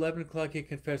 o'clock to 11 o'clock he'd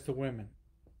confess the women.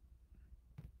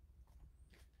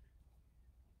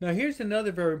 Now here's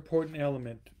another very important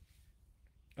element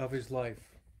of his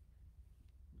life.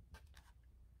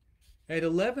 At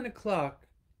 11 o'clock,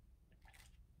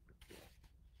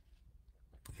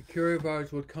 the Curé of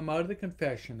Ars would come out of the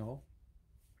confessional,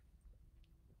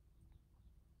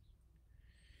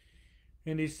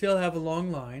 and he'd still have a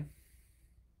long line.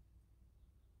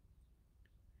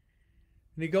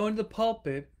 And he'd go into the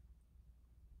pulpit,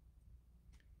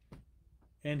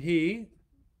 and he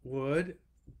would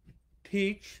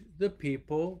teach the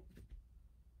people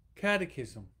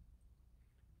catechism.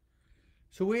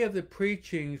 So we have the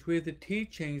preachings, we have the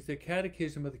teachings, the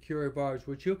catechism of the Curé of Ars,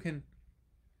 which you can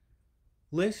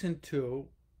listen to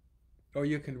or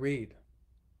you can read.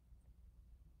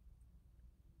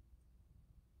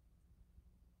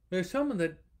 There's someone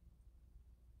that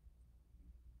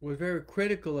was very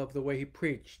critical of the way he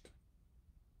preached.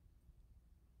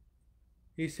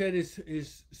 He said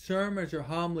his sermons or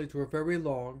homilies were very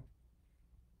long.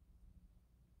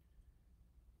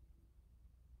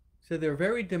 So they're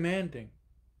very demanding.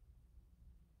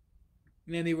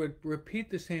 And he would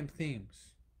repeat the same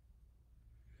themes.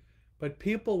 But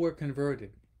people were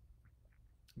converted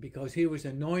because he was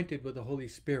anointed with the Holy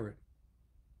Spirit.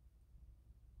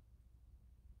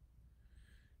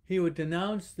 He would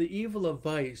denounce the evil of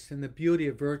vice and the beauty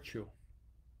of virtue.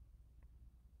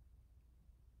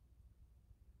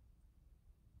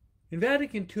 And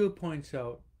Vatican II points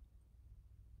out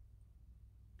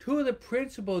two of the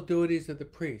principal duties of the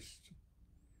priest.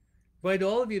 I invite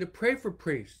all of you to pray for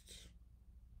priests.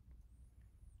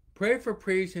 Pray for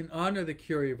priests and honor the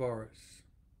Curé of Ars.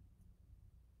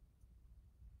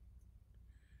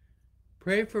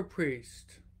 Pray for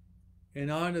priests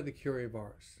and honor the Curé of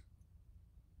Ars.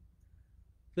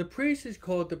 The priest is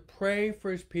called to pray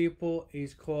for his people.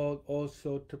 He's called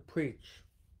also to preach,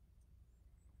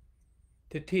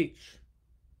 to teach,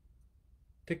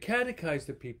 to catechize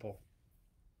the people,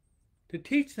 to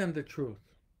teach them the truth.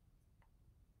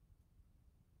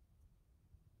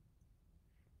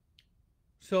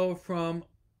 So from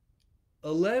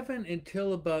 11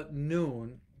 until about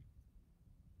noon,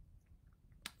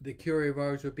 the Curé of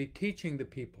Ars would be teaching the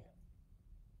people.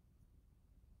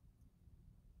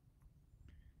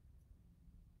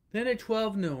 Then at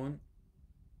 12 noon,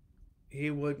 he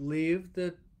would leave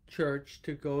the church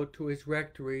to go to his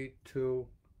rectory for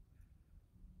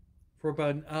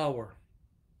about an hour.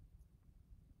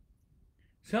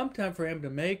 Sometime for him to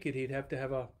make it, he'd have to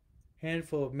have a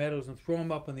handful of medals and throw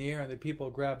them up in the air, and the people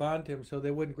would grab onto him so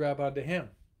they wouldn't grab onto him.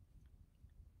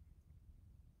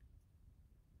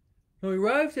 When he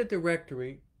arrives at the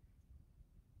rectory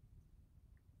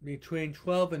between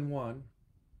 12 and 1,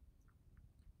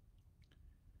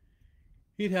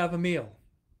 he'd have a meal.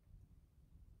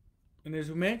 And as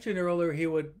we mentioned earlier, he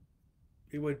would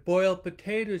boil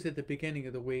potatoes at the beginning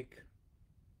of the week.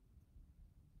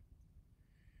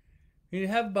 He'd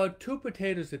have about 2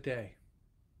 potatoes a day.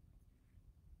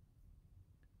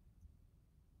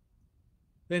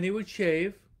 Then he would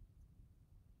shave,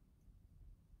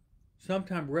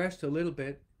 sometimes rest a little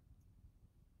bit,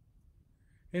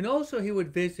 and also he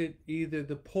would visit either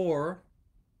the poor,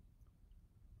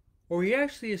 or he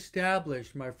actually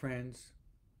established, my friends,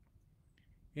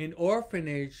 an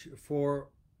orphanage for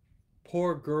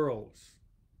poor girls.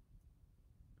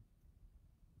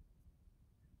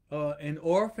 An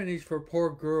orphanage for poor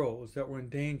girls that were in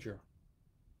danger.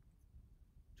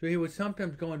 So he would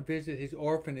sometimes go and visit his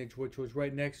orphanage, which was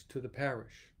right next to the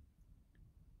parish.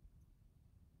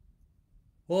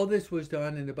 All this was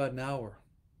done in about an hour.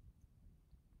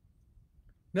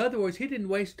 In other words, he didn't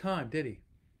waste time, did he?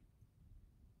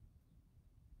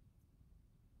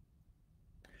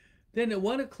 Then at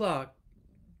 1 o'clock,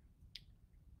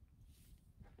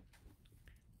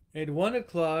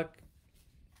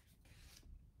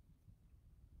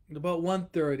 about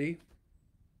 1:30,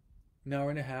 an hour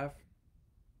and a half,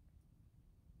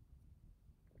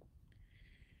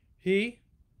 he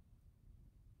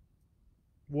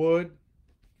would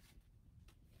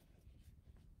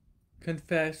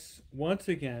confess once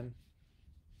again.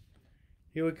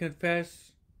 He would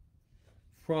confess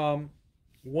from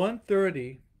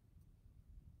 1:30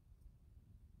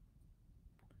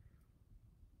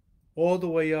 all the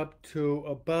way up to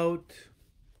about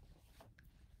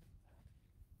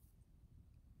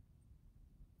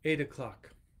 8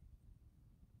 o'clock.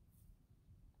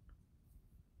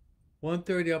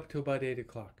 1:30 up to about 8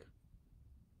 o'clock.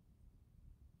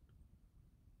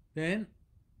 Then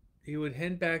he would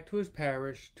head back to his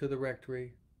parish, to the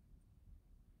rectory.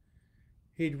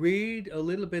 He'd read a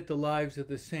little bit the lives of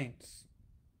the saints.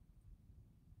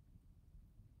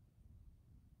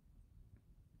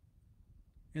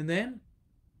 And then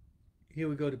he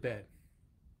would go to bed.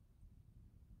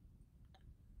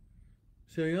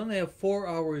 So he only have 4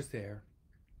 hours there.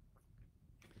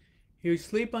 He would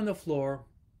sleep on the floor.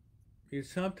 He would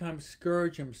sometimes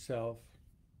scourge himself.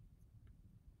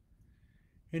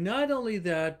 And not only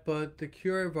that, but the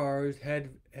Curé of Ars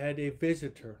had a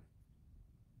visitor.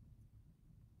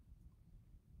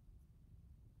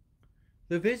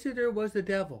 The visitor was the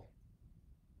devil.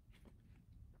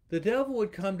 The devil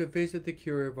would come to visit the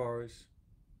Curé of Ars.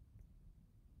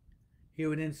 He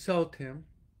would insult him.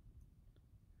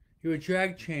 He would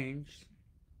drag chains.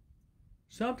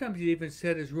 Sometimes he'd even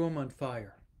set his room on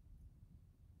fire.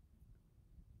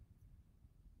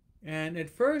 And at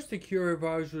first the Curé of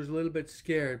Ars was a little bit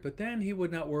scared, but then he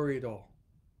would not worry at all.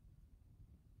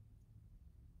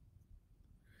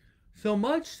 So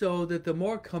much so that the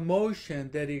more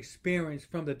commotion that he experienced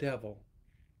from the devil,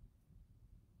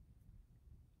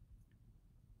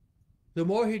 the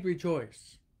more he'd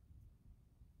rejoice.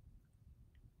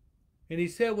 And he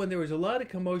said when there was a lot of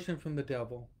commotion from the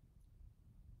devil,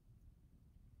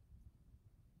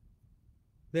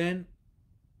 then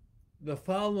the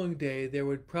following day there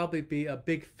would probably be a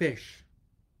big fish.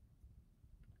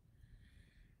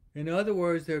 In other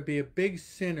words, there would be a big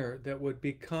sinner that would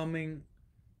be coming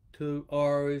to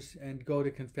Ars and go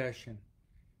to confession.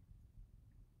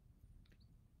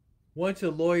 Once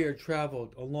a lawyer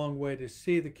traveled a long way to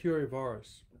see the Curé of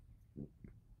Ars.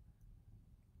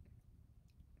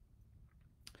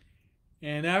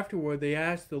 And afterward they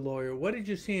asked the lawyer, "What did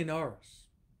you see in Ars?"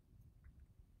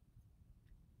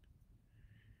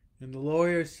 And the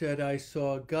lawyer said, "I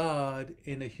saw God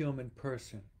in a human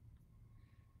person."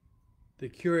 The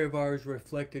Curé of Ars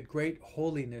reflected great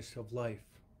holiness of life.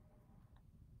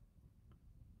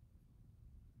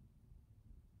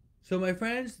 So my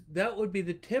friends, that would be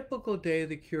the typical day of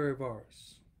the Curé of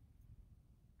Ars.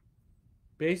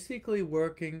 Basically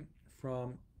working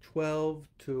from 12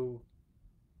 to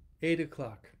 8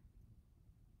 o'clock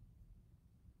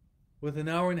with an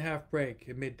hour and a half break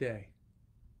at midday.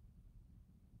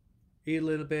 Eat a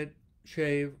little bit,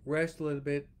 shave, rest a little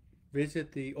bit,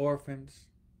 visit the orphans,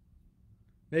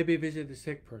 maybe visit a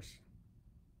sick person.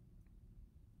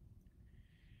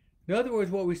 In other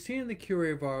words, what we see in the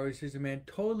Curé of Ars is a man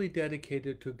totally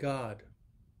dedicated to God,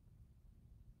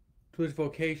 to his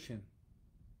vocation,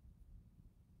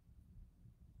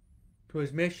 to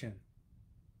his mission,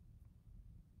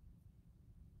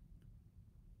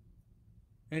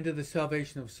 and to the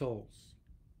salvation of souls.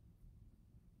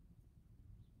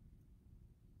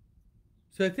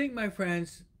 So I think, my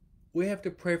friends, we have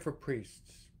to pray for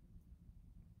priests.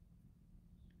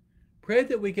 Pray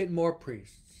that we get more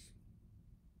priests.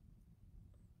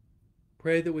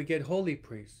 Pray that we get holy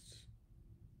priests.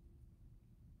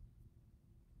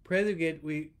 Pray that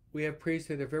we have priests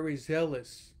that are very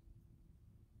zealous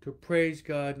to praise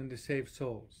God and to save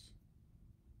souls.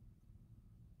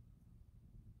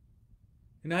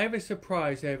 And I have a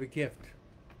surprise, I have a gift.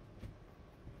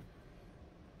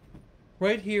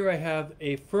 Right here I have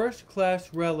a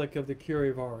first-class relic of the Curé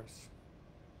of Ars.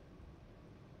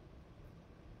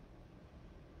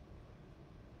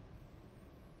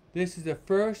 This is a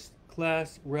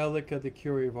first-class relic of the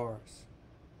Curé of Ars.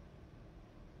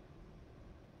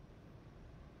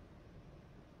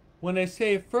 When I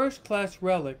say a first-class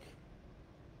relic,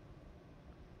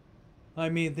 I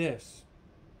mean this.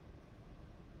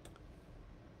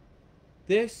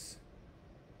 This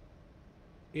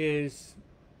is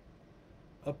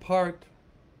a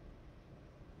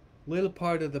little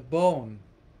part of the bone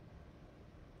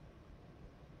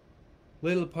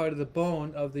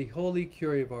of the Holy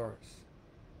Curé of Ars.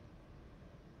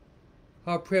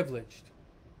 How privileged.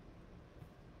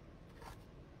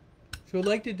 So what I'd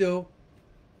like to do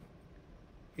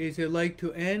is I'd like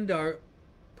to end our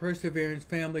Perseverance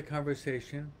family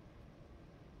conversation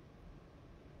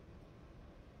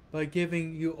by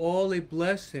giving you all a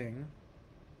blessing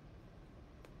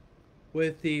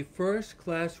with the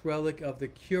first-class relic of the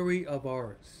Curé of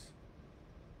Ars,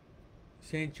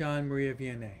 Saint John Maria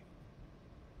Vianney.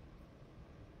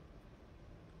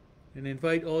 And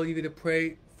invite all of you to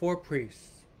pray for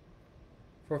priests,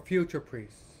 for future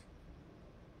priests.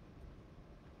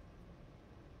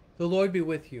 The Lord be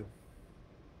with you.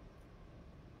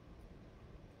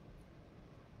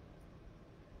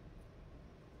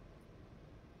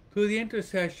 Through the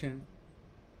intercession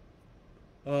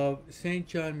of Saint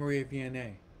John Maria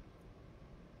Vianney,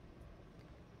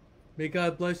 may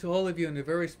God bless all of you in a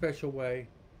very special way.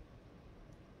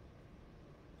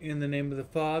 In the name of the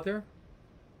Father,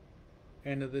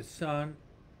 and of the Son,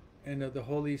 and of the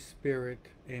Holy Spirit.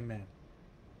 Amen.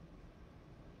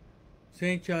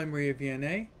 Saint John Maria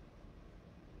Vianney,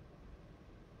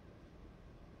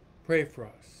 pray for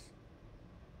us.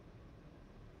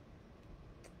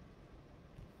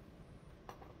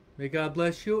 May God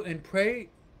bless you, and pray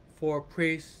for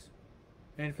priests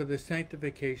and for the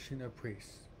sanctification of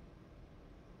priests.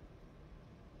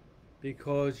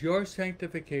 Because your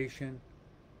sanctification,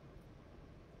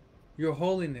 your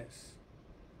holiness,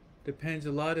 depends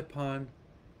a lot upon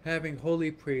having holy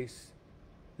priests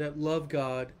that love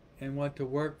God and want to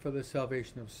work for the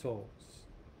salvation of souls.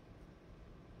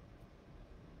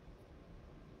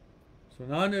 So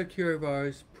in honor of the cure of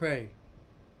ours, pray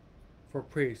for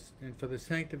priests and for the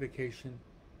sanctification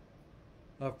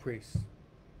of priests.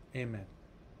 Amen.